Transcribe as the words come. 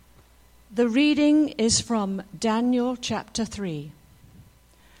The reading is from Daniel chapter 3.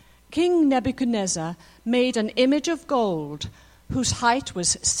 King Nebuchadnezzar made an image of gold whose height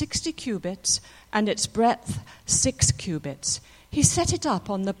was 60 cubits and its breadth 6 cubits. He set it up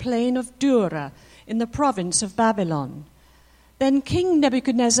on the plain of Dura in the province of Babylon. Then King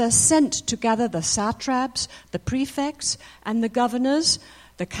Nebuchadnezzar sent to gather the satraps, the prefects, and the governors,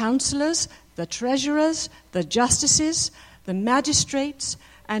 the counselors, the treasurers, the justices, the magistrates,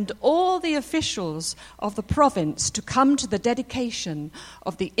 and all the officials of the province to come to the dedication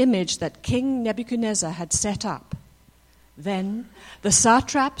of the image that King Nebuchadnezzar had set up. Then the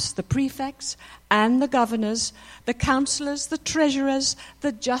satraps, the prefects, and the governors, the counselors, the treasurers,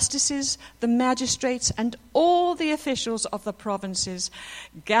 the justices, the magistrates, and all the officials of the provinces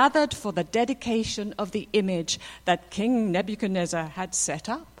gathered for the dedication of the image that King Nebuchadnezzar had set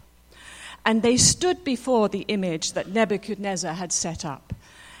up. And they stood before the image that Nebuchadnezzar had set up.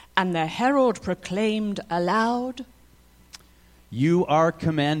 And the herald proclaimed aloud, "You are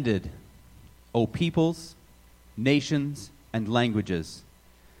commanded, O peoples, nations, and languages,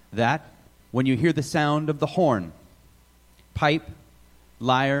 that when you hear the sound of the horn, pipe,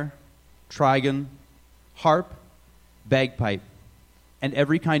 lyre, trigon, harp, bagpipe, and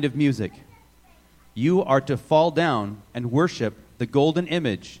every kind of music, you are to fall down and worship the golden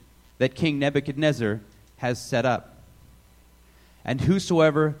image that King Nebuchadnezzar has set up. And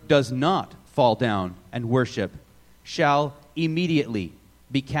whosoever does not fall down and worship shall immediately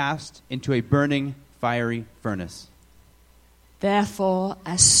be cast into a burning fiery furnace." Therefore,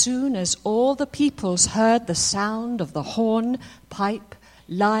 as soon as all the peoples heard the sound of the horn, pipe,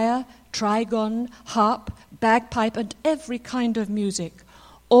 lyre, trigon, harp, bagpipe, and every kind of music,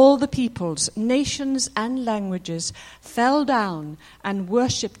 all the peoples, nations, and languages fell down and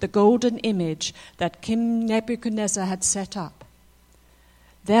worshipped the golden image that King Nebuchadnezzar had set up.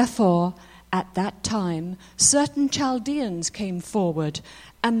 Therefore, at that time, certain Chaldeans came forward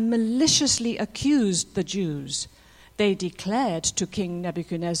and maliciously accused the Jews. They declared to King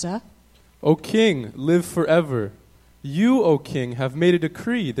Nebuchadnezzar, "O king, live forever. You, O king, have made a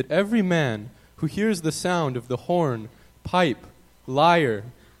decree that every man who hears the sound of the horn, pipe, lyre,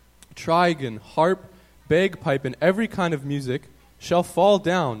 trigon, harp, bagpipe, and every kind of music shall fall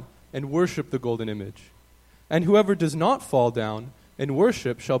down and worship the golden image. And whoever does not fall down and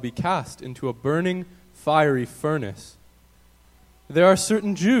worship shall be cast into a burning, fiery furnace. There are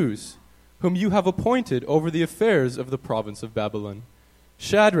certain Jews whom you have appointed over the affairs of the province of Babylon,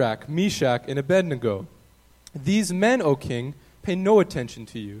 Shadrach, Meshach, and Abednego. These men, O king, pay no attention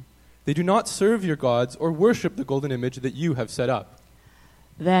to you. They do not serve your gods or worship the golden image that you have set up."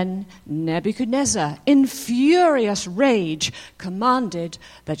 Then Nebuchadnezzar, in furious rage, commanded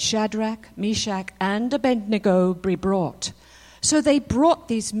that Shadrach, Meshach, and Abednego be brought. So they brought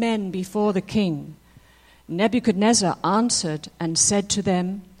these men before the king. Nebuchadnezzar answered and said to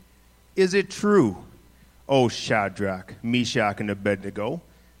them, "Is it true, O Shadrach, Meshach, and Abednego,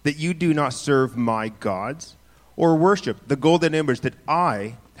 that you do not serve my gods or worship the golden image that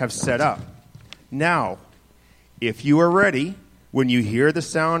I have set up? Now, if you are ready, when you hear the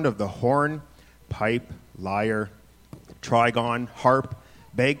sound of the horn, pipe, lyre, trigon, harp,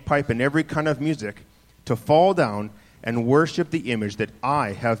 bagpipe, and every kind of music, to fall down and worship the image that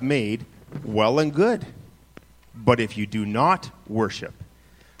I have made, well and good. But if you do not worship,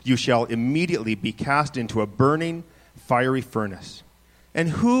 you shall immediately be cast into a burning, fiery furnace. And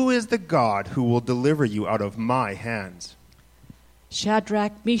who is the God who will deliver you out of my hands?"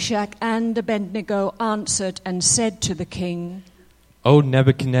 Shadrach, Meshach, and Abednego answered and said to the king, "O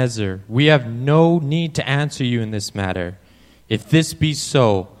Nebuchadnezzar, we have no need to answer you in this matter. If this be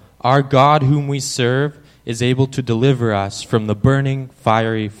so, our God whom we serve is able to deliver us from the burning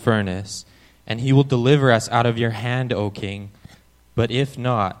fiery furnace, and he will deliver us out of your hand, O king. But if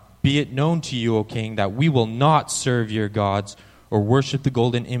not, be it known to you, O king, that we will not serve your gods or worship the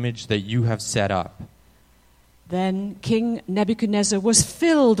golden image that you have set up." Then King Nebuchadnezzar was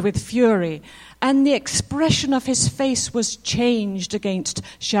filled with fury, and the expression of his face was changed against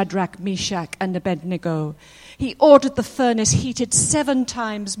Shadrach, Meshach, and Abednego. He ordered the furnace heated 7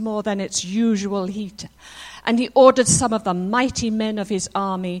 times more than its usual heat, and he ordered some of the mighty men of his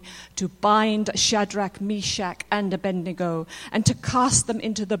army to bind Shadrach, Meshach, and Abednego, and to cast them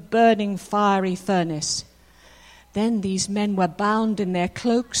into the burning fiery furnace. Then these men were bound in their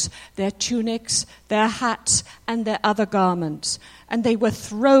cloaks, their tunics, their hats, and their other garments, and they were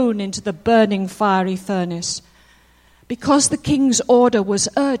thrown into the burning fiery furnace. Because the king's order was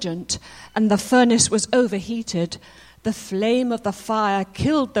urgent and the furnace was overheated, the flame of the fire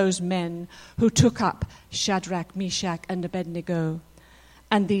killed those men who took up Shadrach, Meshach, and Abednego.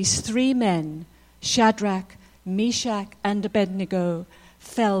 And these three men, Shadrach, Meshach, and Abednego,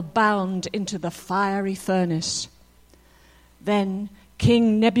 fell bound into the fiery furnace. Then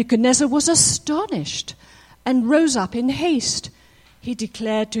King Nebuchadnezzar was astonished and rose up in haste. He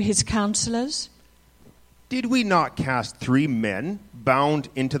declared to his counselors, "Did we not cast 3 men bound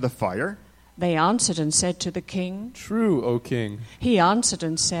into the fire?" They answered and said to the king. True, O king. He answered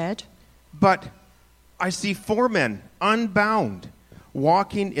and said, "But I see 4 men unbound,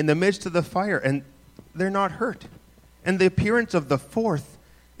 walking in the midst of the fire, and they're not hurt. And the appearance of the 4th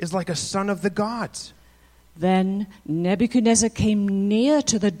is like a son of the gods." Then Nebuchadnezzar came near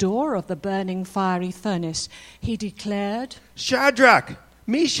to the door of the burning fiery furnace. He declared, "Shadrach,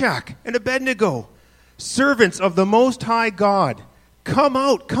 Meshach, and Abednego, servants of the Most High God, come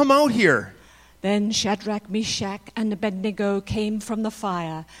out here." Then Shadrach, Meshach, and Abednego came from the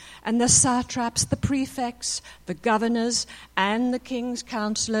fire, and the satraps, the prefects, the governors, and the king's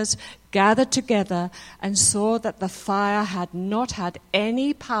counselors gathered together and saw that the fire had not had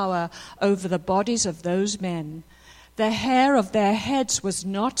any power over the bodies of those men. The hair of their heads was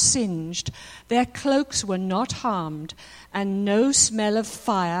not singed, their cloaks were not harmed, and no smell of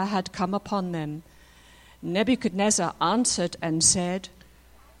fire had come upon them. Nebuchadnezzar answered and said,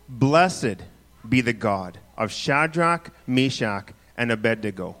 "Blessed be the God of Shadrach, Meshach, and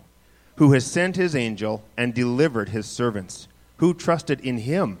Abednego, who has sent his angel and delivered his servants, who trusted in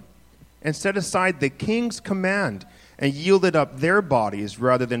him, and set aside the king's command and yielded up their bodies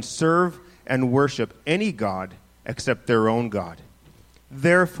rather than serve and worship any god except their own God.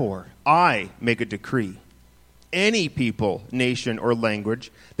 Therefore, I make a decree. Any people, nation, or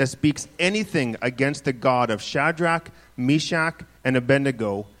language that speaks anything against the God of Shadrach, Meshach, and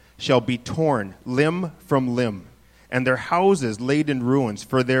Abednego shall be torn limb from limb, and their houses laid in ruins,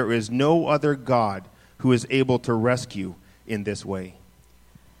 for there is no other God who is able to rescue in this way."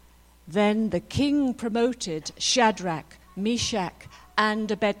 Then the king promoted Shadrach, Meshach, and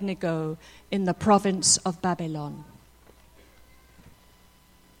Abednego in the province of Babylon.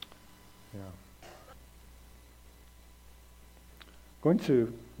 I'm going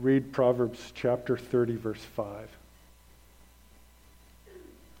to read Proverbs chapter 30, verse 5.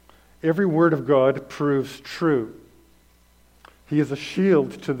 Every word of God proves true. He is a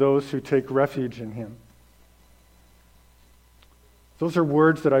shield to those who take refuge in him. Those are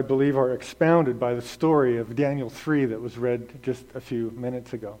words that I believe are expounded by the story of Daniel 3 that was read just a few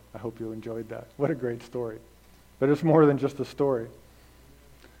minutes ago. I hope you enjoyed that. What a great story. But it's more than just a story.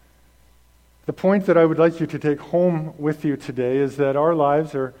 The point that I would like you to take home with you today is that our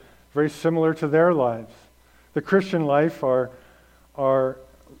lives are very similar to their lives. The Christian life are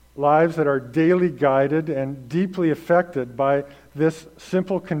lives that are daily guided and deeply affected by this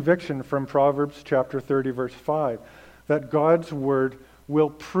simple conviction from Proverbs chapter 30, verse 5, that God's word will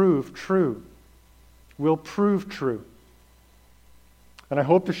prove true. Will prove true. And I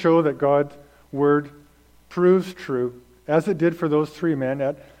hope to show that God's word proves true, as it did for those 3 men,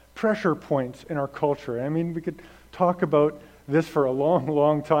 at pressure points in our culture. I mean, we could talk about this for a long,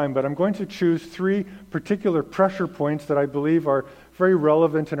 long time, but I'm going to choose 3 particular pressure points that I believe are very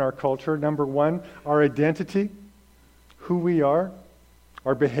relevant in our culture. Number 1, our identity, who we are,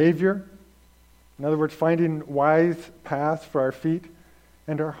 our behavior. In other words, finding wise paths for our feet,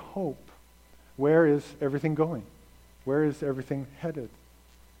 and our hope. Where is everything going? Where is everything headed?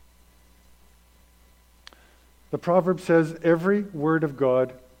 The proverb says, every word of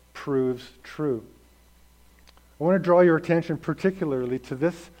God proves true. I want to draw your attention particularly to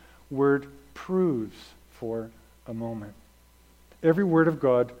this word proves for a moment. Every word of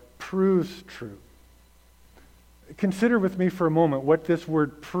God proves true. Consider with me for a moment what this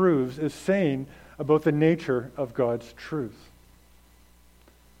word proves is saying about the nature of God's truth.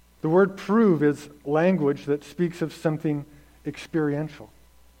 The word prove is language that speaks of something experiential.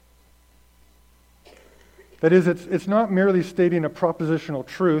 That is, it's not merely stating a propositional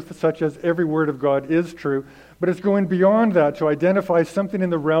truth, such as every word of God is true, but it's going beyond that to identify something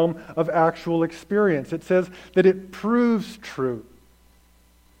in the realm of actual experience. It says that it proves true.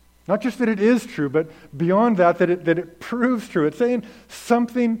 Not just that it is true, but beyond that it proves true. It's saying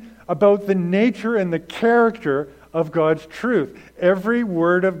something about the nature and the character of God's truth. Every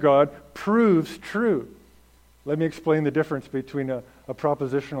word of God proves true. Let me explain the difference between a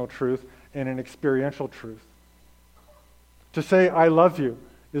propositional truth and an experiential truth. To say, I love you,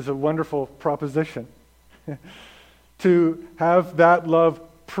 is a wonderful proposition. To have that love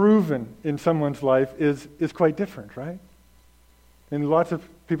proven in someone's life is quite different, right? And lots of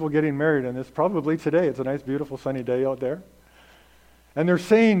people getting married, and it's probably today. It's a nice, beautiful, sunny day out there. And they're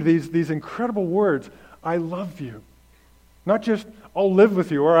saying these incredible words, I love you. Not just, I'll live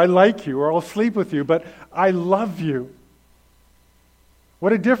with you, or I like you, or I'll sleep with you, but I love you.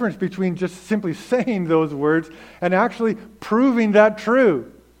 What a difference between just simply saying those words and actually proving that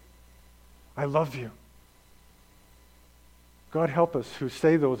true. I love you. God help us who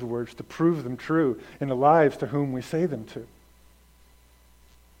say those words to prove them true in the lives to whom we say them to.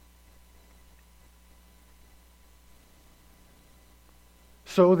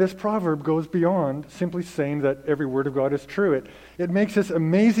 So this proverb goes beyond simply saying that every word of God is true. It makes this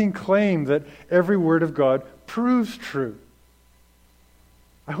amazing claim that every word of God proves true.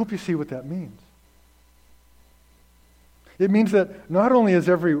 I hope you see what that means. It means that not only is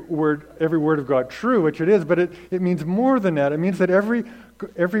every word of God true, which it is, but it means more than that. It means that every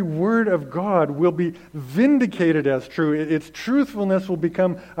word of God will be vindicated as true. Its truthfulness will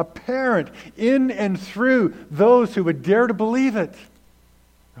become apparent in and through those who would dare to believe it.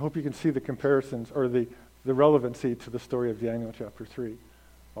 I hope you can see the comparisons or the relevancy to the story of Daniel chapter 3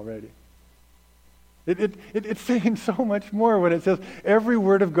 already. It's saying so much more when it says every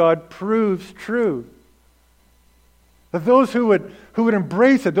word of God proves true. That those who would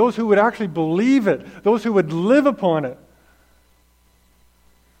embrace it, those who would actually believe it, those who would live upon it,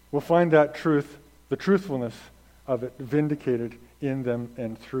 will find that truth, the truthfulness of it, vindicated in them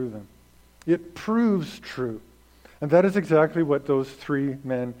and through them. It proves true. And that is exactly what those three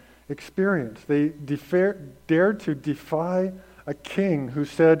men experienced. They dared to defy a king who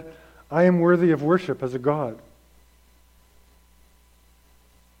said, I am worthy of worship as a god.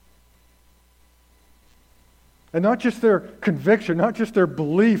 And not just their conviction, not just their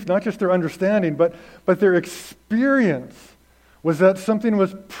belief, not just their understanding, but their experience was that something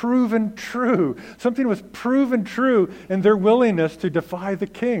was proven true. Something was proven true in their willingness to defy the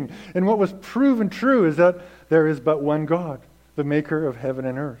king. And what was proven true is that there is but one God, the maker of heaven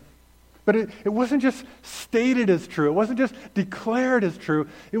and earth. But it wasn't just stated as true. It wasn't just declared as true.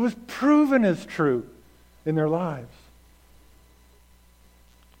 It was proven as true in their lives.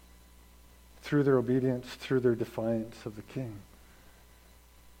 Through their obedience, through their defiance of the king.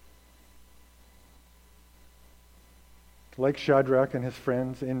 Like Shadrach and his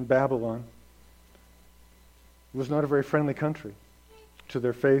friends in Babylon, it was not a very friendly country to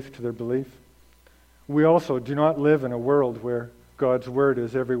their faith, to their belief. We also do not live in a world where God's word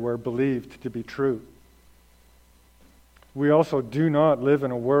is everywhere believed to be true. We also do not live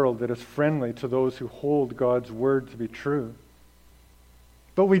in a world that is friendly to those who hold God's word to be true.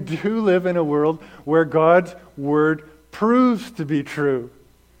 But we do live in a world where God's word proves to be true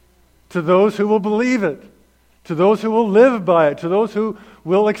to those who will believe it, to those who will live by it, to those who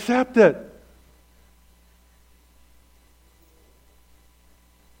will accept it.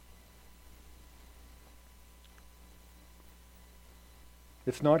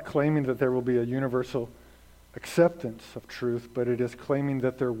 It's not claiming that there will be a universal acceptance of truth, but it is claiming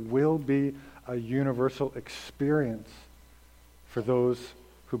that there will be a universal experience for those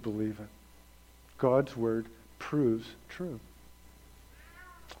who believe it. God's word proves true.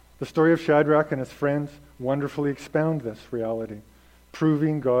 The story of Shadrach and his friends wonderfully expound this reality,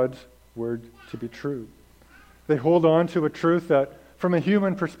 proving God's word to be true. They hold on to a truth that, from a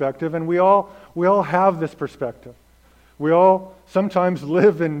human perspective, and we all have this perspective. We all sometimes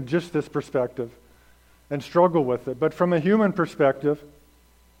live in just this perspective and struggle with it. But from a human perspective,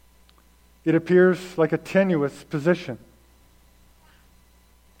 it appears like a tenuous position.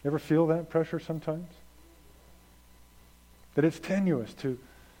 You ever feel that pressure sometimes? That it's tenuous to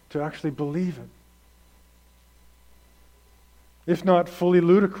actually believe it. If not fully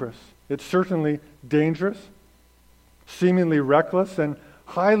ludicrous, it's certainly dangerous, seemingly reckless, and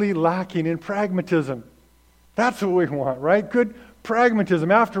highly lacking in pragmatism. That's what we want, right? Good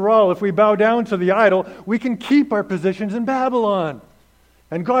pragmatism. After all, if we bow down to the idol, we can keep our positions in Babylon.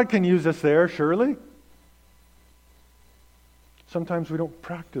 And God can use us there, surely. Sometimes we don't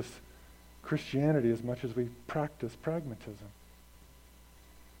practice Christianity as much as we practice pragmatism.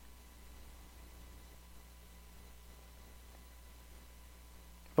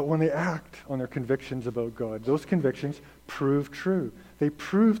 But when they act on their convictions about God, those convictions prove true. They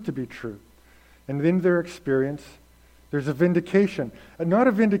prove to be true. And in their experience, there's a vindication. And not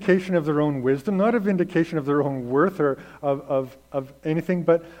a vindication of their own wisdom, not a vindication of their own worth or of anything,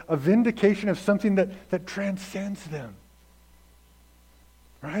 but a vindication of something that transcends them.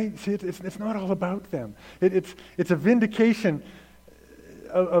 Right? See, it's not all about them. It's a vindication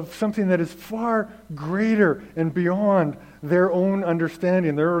of something that is far greater and beyond their own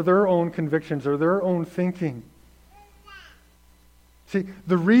understanding, their own convictions, or their own thinking. See,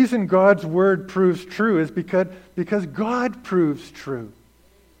 the reason God's word proves true is because God proves true.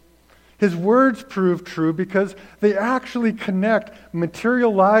 His words prove true because they actually connect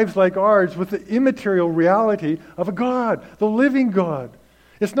material lives like ours with the immaterial reality of a God, the living God.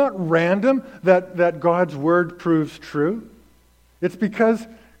 It's not random that God's word proves true. It's because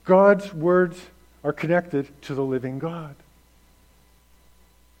God's words are connected to the living God.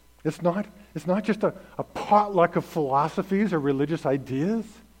 It's not just a potluck of philosophies or religious ideas.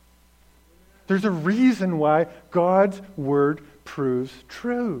 There's a reason why God's word proves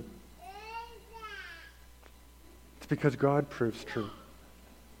true. It's because God proves true.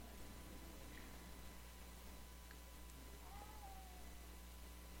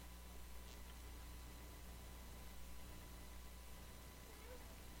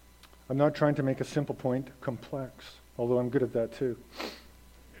 I'm not trying to make a simple point complex, although I'm good at that too.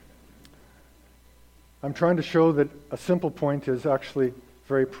 I'm trying to show that a simple point is actually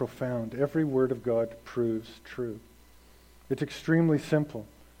very profound. Every word of God proves true. It's extremely simple,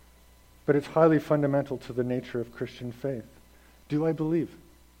 but it's highly fundamental to the nature of Christian faith. Do I believe?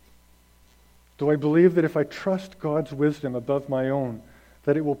 Do I believe that if I trust God's wisdom above my own,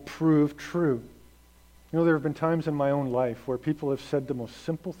 that it will prove true? You know, there have been times in my own life where people have said the most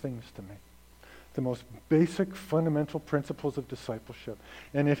simple things to me, the most basic, fundamental principles of discipleship.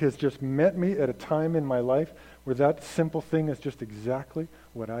 And it has just met me at a time in my life where that simple thing is just exactly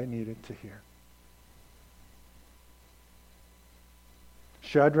what I needed to hear.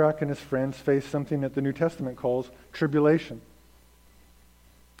 Shadrach and his friends faced something that the New Testament calls tribulation.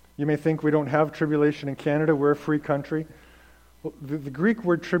 You may think we don't have tribulation in Canada, we're a free country. Well, the Greek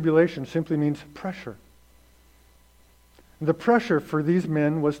word tribulation simply means pressure. The pressure for these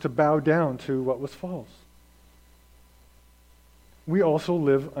men was to bow down to what was false. We also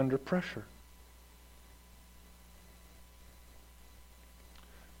live under pressure.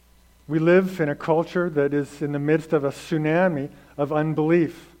 We live in a culture that is in the midst of a tsunami of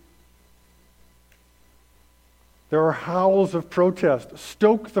unbelief. There are howls of protest.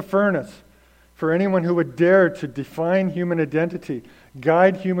 Stoke the furnace for anyone who would dare to define human identity,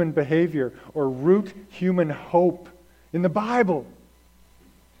 guide human behavior, or root human hope in the Bible,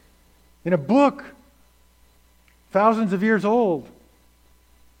 in a book thousands of years old.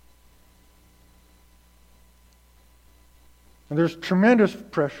 And there's tremendous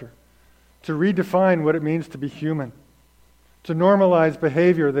pressure to redefine what it means to be human, to normalize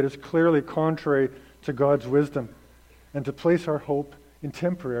behavior that is clearly contrary to God's wisdom, and to place our hope in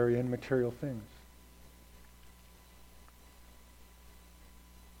temporary and material things.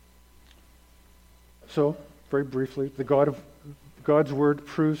 So, very briefly, God's word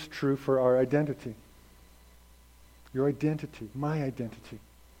proves true for our identity. Your identity, my identity.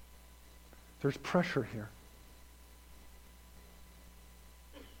 There's pressure here.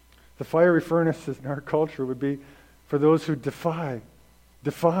 The fiery furnaces in our culture would be for those who defy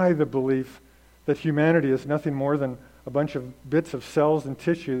the belief that humanity is nothing more than a bunch of bits of cells and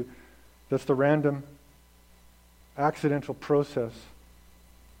tissue that's the random, accidental process.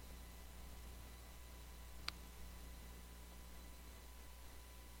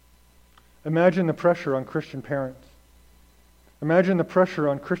 Imagine the pressure on Christian parents. Imagine the pressure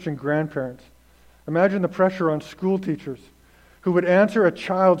on Christian grandparents. Imagine the pressure on school teachers who would answer a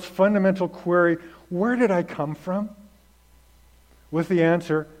child's fundamental query, "Where did I come from?" with the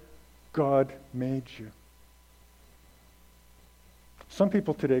answer, "God made you." Some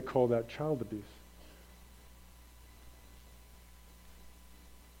people today call that child abuse.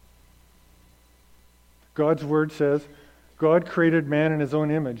 God's word says, God created man in his own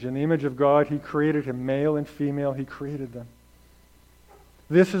image. In the image of God, he created him, male and female, he created them.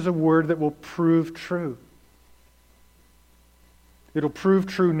 This is a word that will prove true. It'll prove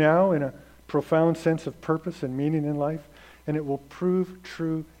true now in a profound sense of purpose and meaning in life, and it will prove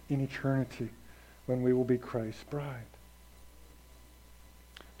true in eternity when we will be Christ's bride.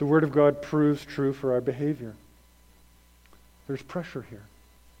 The Word of God proves true for our behavior. There's pressure here.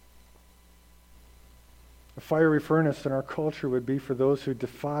 A fiery furnace in our culture would be for those who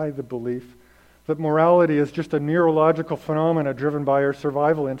defy the belief that morality is just a neurological phenomena driven by our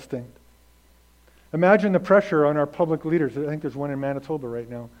survival instinct. Imagine the pressure on our public leaders. I think there's one in Manitoba right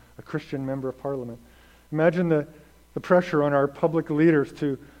now, a Christian member of Parliament. Imagine the pressure on our public leaders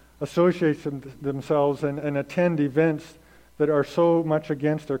to associate themselves and attend events that are so much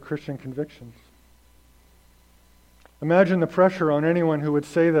against their Christian convictions. Imagine the pressure on anyone who would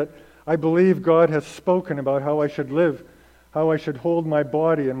say that, "I believe God has spoken about how I should live, how I should hold my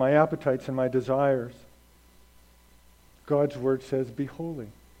body and my appetites and my desires." God's word says, "Be holy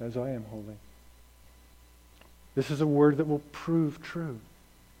as I am holy." This is a word that will prove true.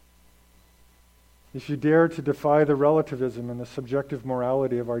 if you dare to defy the relativism and the subjective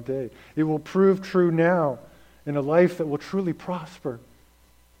morality of our day. It will prove true now in a life that will truly prosper.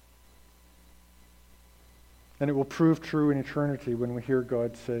 And it will prove true in eternity when we hear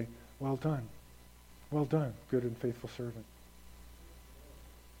God say, well done, good and faithful servant.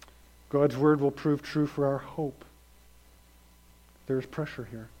 God's word will prove true for our hope. There's pressure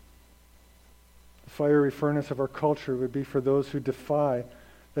here. The fiery furnace of our culture would be for those who defy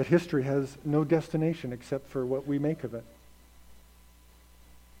that history has no destination except for what we make of it.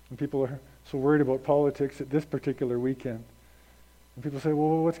 And people are so worried about politics at this particular weekend. And people say,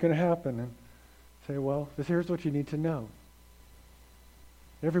 well, what's going to happen? And say, well, here's what you need to know.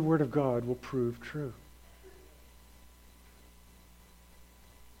 Every word of God will prove true.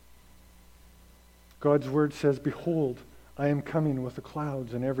 God's word says, behold, I am coming with the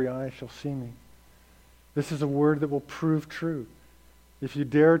clouds, and every eye shall see me. This is a word that will prove true. If you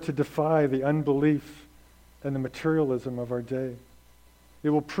dare to defy the unbelief and the materialism of our day, it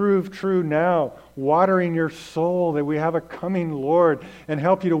will prove true now, watering your soul that we have a coming Lord and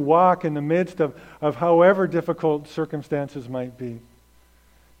help you to walk in the midst of however difficult circumstances might be.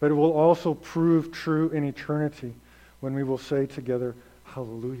 But it will also prove true in eternity when we will say together,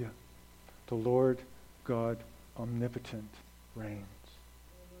 hallelujah, the Lord God omnipotent reigns.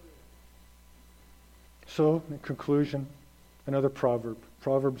 So, in conclusion, another proverb,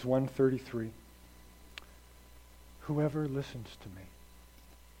 Proverbs 1:33. Whoever listens to me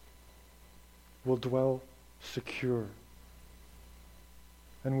will dwell secure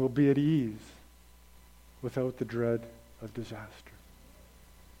and will be at ease without the dread of disaster.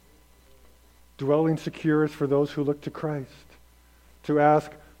 Dwelling secure is for those who look to Christ, to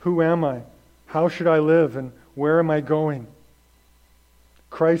ask, who am I? How should I live? And where am I going?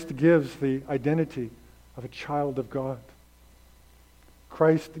 Christ gives the identity of a child of God.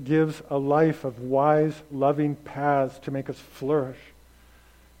 Christ gives a life of wise, loving paths to make us flourish.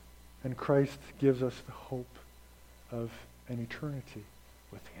 And Christ gives us the hope of an eternity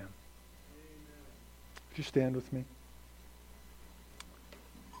with Him. Would you stand with me?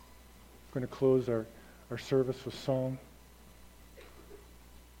 We're going to close our service with song.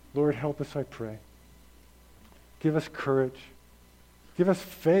 Lord, help us, I pray. Give us courage. Give us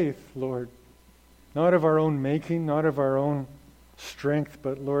faith, Lord. Not of our own making, not of our own strength,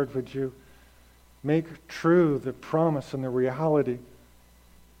 but Lord, would you make true the promise and the reality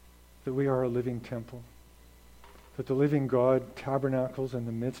that we are a living temple, that the living God tabernacles in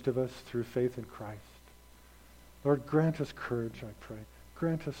the midst of us through faith in Christ. Lord, grant us courage, I pray.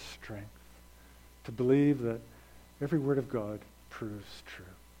 Grant us strength to believe that every word of God proves true.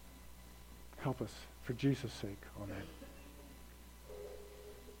 Help us, for Jesus' sake. Amen.